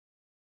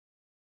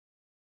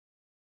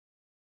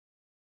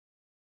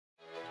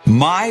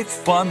My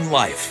Fun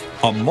Life,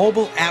 a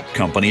mobile app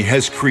company,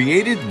 has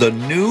created the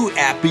new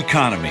app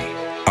economy.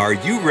 Are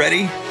you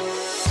ready?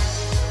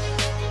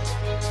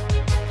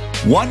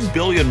 1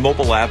 billion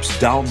mobile apps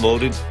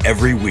downloaded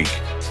every week.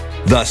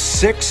 The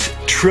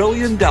 $6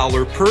 trillion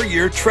per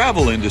year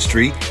travel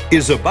industry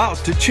is about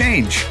to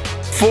change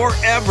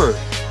forever.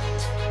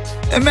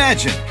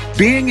 Imagine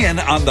being in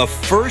on the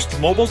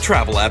first mobile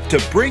travel app to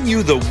bring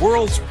you the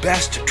world's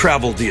best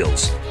travel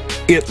deals.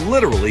 It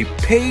literally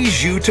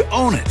pays you to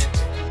own it.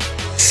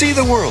 See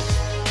the world.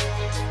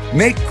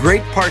 Make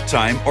great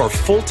part-time or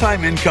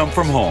full-time income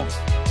from home.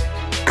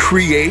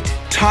 Create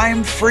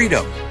time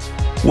freedom.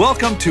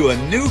 Welcome to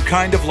a new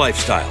kind of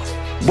lifestyle.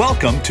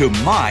 Welcome to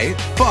My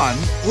Fun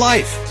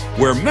Life,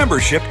 where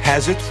membership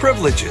has its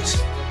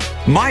privileges.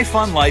 My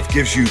Fun Life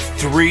gives you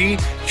 3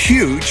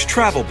 huge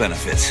travel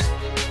benefits.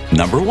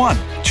 Number 1,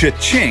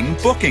 cha-ching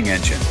booking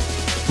engine.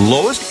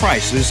 Lowest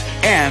prices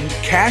and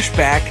cash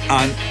back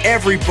on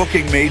every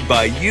booking made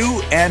by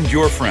you and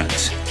your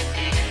friends.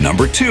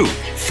 Number 2,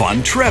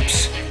 fun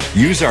trips.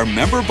 Use our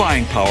member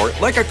buying power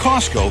like a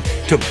Costco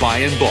to buy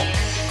in bulk.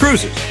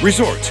 Cruises,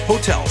 resorts,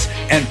 hotels,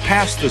 and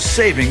pass the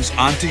savings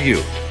on to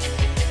you.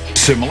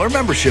 Similar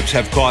memberships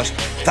have cost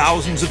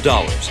thousands of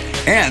dollars.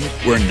 And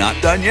we're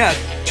not done yet.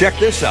 Check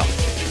this out.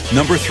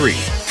 Number 3,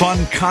 fun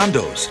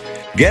condos.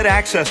 Get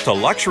access to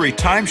luxury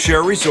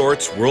timeshare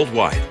resorts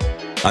worldwide.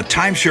 A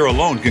timeshare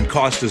alone can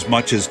cost as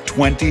much as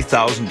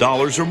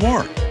 $20,000 or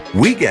more.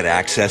 We get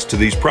access to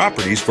these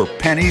properties for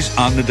pennies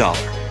on the dollar.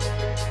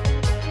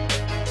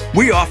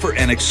 We offer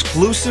an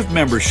exclusive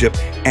membership,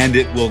 and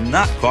it will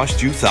not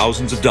cost you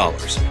thousands of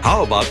dollars.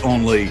 How about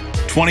only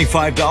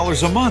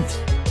 $25 a month?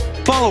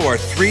 Follow our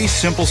 3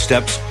 simple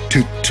steps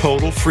to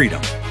total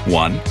freedom.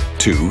 1,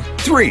 2,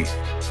 3.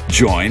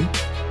 Join,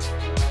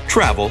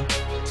 travel,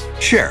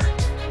 share.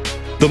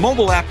 The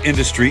mobile app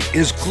industry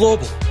is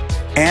global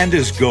and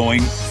is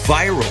going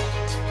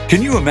viral.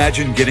 Can you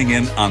imagine getting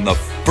in on the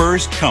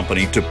first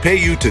company to pay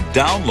you to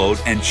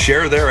download and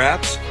share their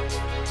apps?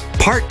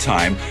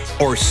 Part-time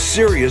or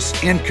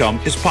serious income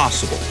is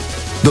possible.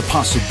 The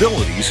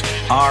possibilities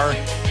are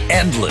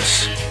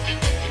endless.